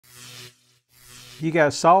you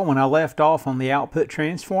guys saw when I left off on the output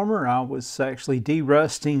transformer, I was actually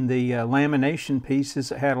de-rusting the lamination pieces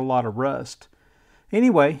that had a lot of rust.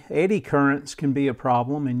 Anyway, eddy currents can be a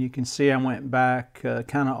problem, and you can see I went back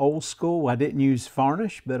kind of old school. I didn't use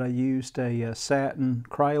varnish, but I used a satin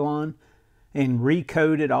Krylon and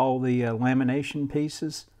recoated all the lamination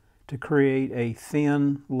pieces to create a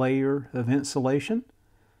thin layer of insulation.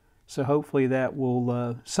 So hopefully that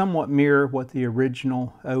will somewhat mirror what the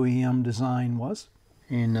original OEM design was.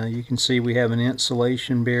 And you can see we have an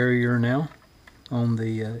insulation barrier now on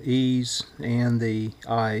the E's and the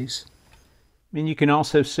I's. And you can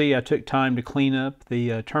also see I took time to clean up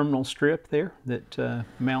the terminal strip there that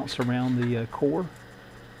mounts around the core.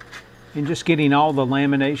 And just getting all the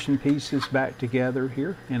lamination pieces back together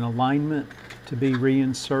here in alignment to be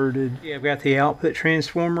reinserted. Yeah, I've got the output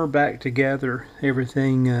transformer back together,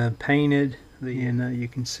 everything painted, and you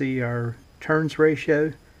can see our turns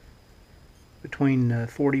ratio between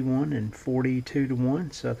 41 and 42 to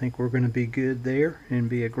 1, so I think we're going to be good there and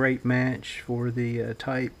be a great match for the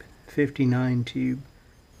Type 59 tube.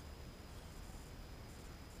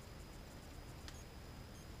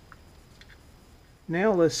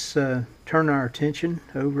 Now let's turn our attention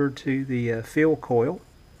over to the Field Coil,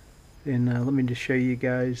 and let me just show you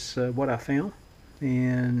guys what I found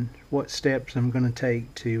and what steps I'm going to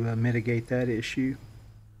take to mitigate that issue.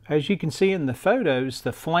 As you can see in the photos,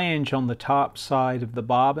 the flange on the top side of the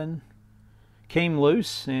bobbin came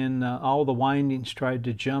loose, and all the windings tried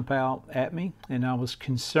to jump out at me, and I was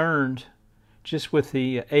concerned just with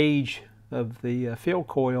the age of the Field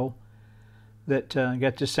Coil that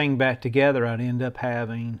got this thing back together, I'd end up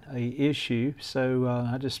having a issue. So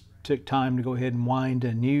I just took time to go ahead and wind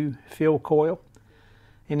a new Field Coil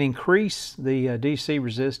and increase the DC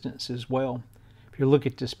resistance as well. If you look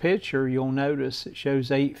at this picture, you'll notice it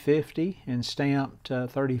shows 850 and stamped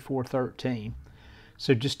 3413.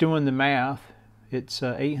 So just doing the math, it's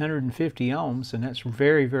 850 ohms, and that's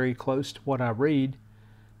very, very close to what I read.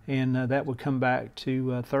 And that would come back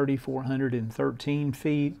to 3,413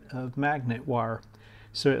 feet of magnet wire.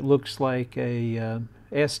 So it looks like a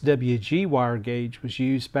SWG wire gauge was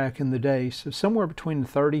used back in the day. So somewhere between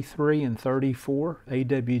 33 and 34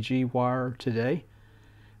 AWG wire today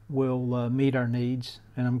will meet our needs.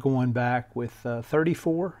 And I'm going back with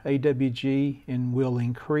 34 AWG, and we'll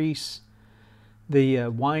increase the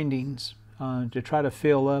windings to try to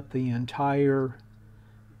fill up the entire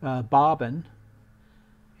bobbin.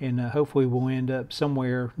 And hopefully we'll end up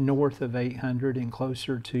somewhere north of 800 and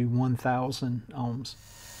closer to 1,000 ohms.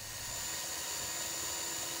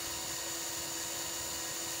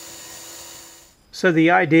 So the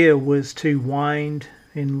idea was to wind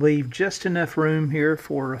and leave just enough room here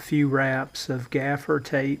for a few wraps of gaffer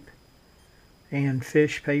tape and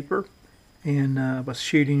fish paper. And I was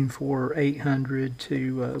shooting for 800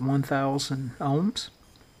 to 1,000 ohms.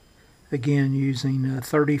 Again, using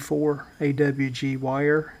 34 AWG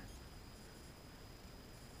wire,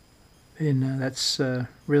 and that's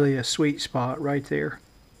really a sweet spot right there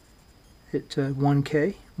at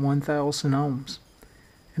 1K, 1,000 ohms.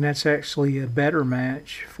 And that's actually a better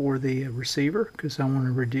match for the receiver, because I want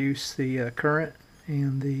to reduce the current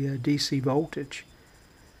and the DC voltage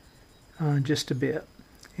just a bit.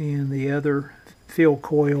 And the other Field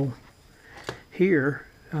Coil here,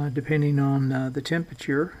 depending on the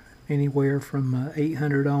temperature, anywhere from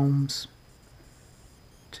 800 ohms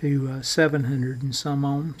to 700 and some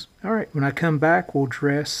ohms. Alright, when I come back, we'll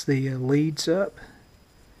dress the leads up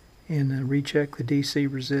and recheck the DC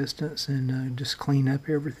resistance and just clean up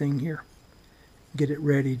everything here. Get it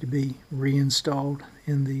ready to be reinstalled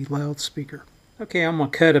in the loudspeaker. Okay, I'm going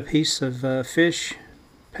to cut a piece of fish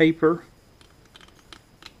paper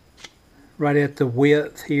right at the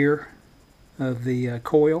width here of the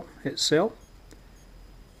coil itself,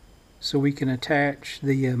 so we can attach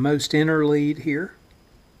the most inner lead here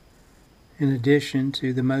in addition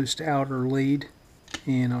to the most outer lead.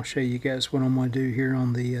 And I'll show you guys what I'm going to do here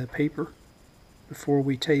on the paper before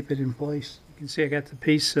we tape it in place. You can see I got the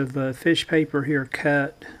piece of fish paper here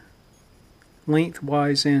cut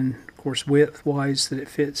lengthwise and of course widthwise that it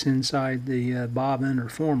fits inside the bobbin or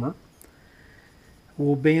former.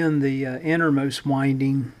 We'll bend the innermost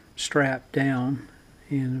winding strap down,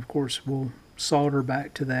 and of course we'll solder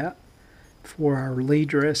back to that for our lead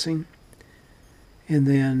dressing. And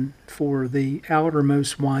then for the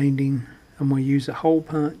outermost winding, I'm going to use a hole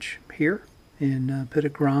punch here and put a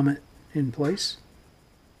grommet in place.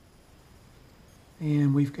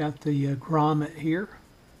 And we've got the grommet here.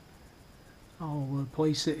 I'll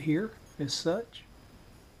place it here as such,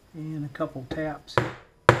 and a couple taps.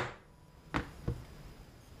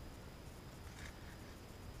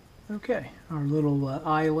 Okay, our little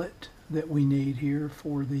eyelet that we need here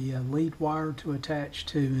for the lead wire to attach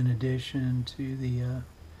to, in addition to the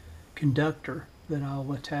conductor that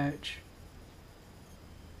I'll attach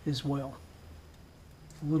as well.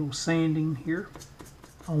 A little sanding here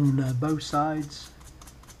on both sides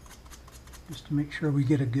just to make sure we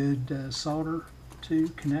get a good solder to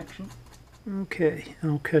connection. Okay,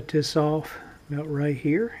 I'll cut this off about right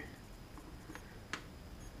here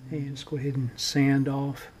and just go ahead and sand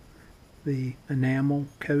off the enamel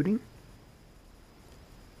coating.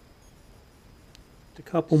 A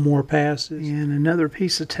couple more passes and another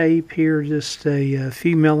piece of tape here, just a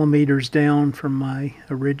few millimeters down from my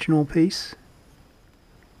original piece.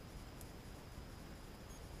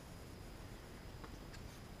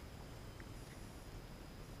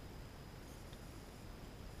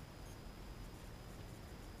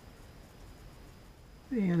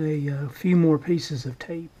 And a few more pieces of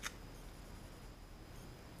tape.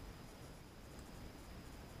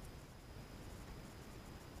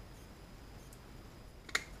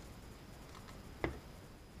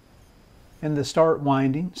 And the start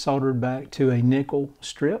winding soldered back to a nickel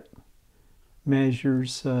strip.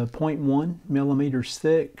 Measures 0.1 millimeters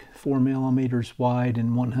thick, 4 millimeters wide,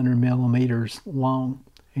 and 100 millimeters long.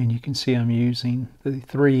 And you can see I'm using the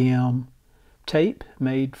 3M tape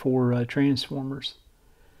made for transformers.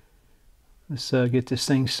 Let's get this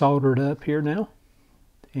thing soldered up here now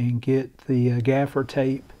and get the gaffer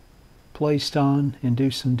tape placed on and do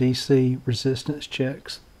some DC resistance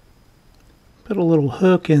checks. Put a little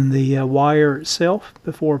hook in the wire itself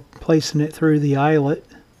before placing it through the eyelet.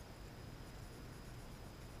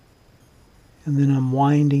 And then I'm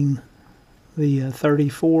winding the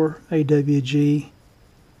 34 AWG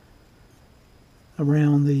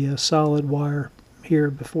around the solid wire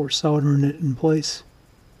here before soldering it in place.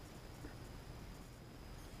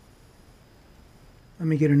 Let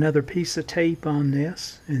me get another piece of tape on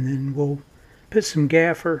this, and then we'll put some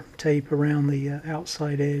gaffer tape around the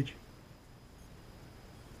outside edge.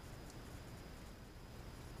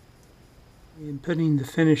 And putting the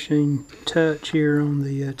finishing touch here on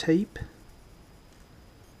the tape.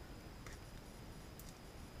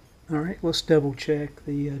 Alright, let's double check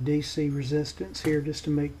the DC resistance here just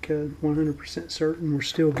to make 100% certain we're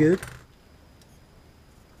still good.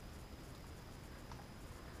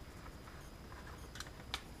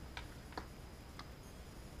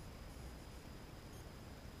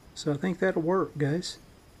 So I think that'll work, guys.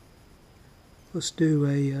 Let's do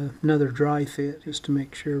another dry fit just to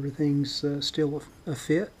make sure everything's still a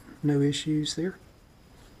fit. No issues there.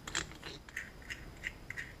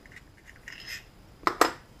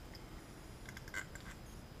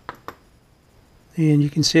 And you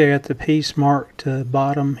can see I got the piece marked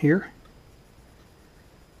bottom here.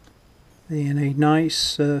 And a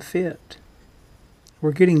nice fit.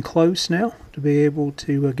 We're getting close now to be able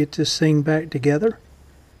to get this thing back together.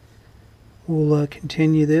 We'll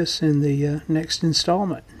continue this in the next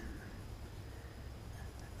installment.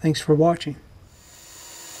 Thanks for watching.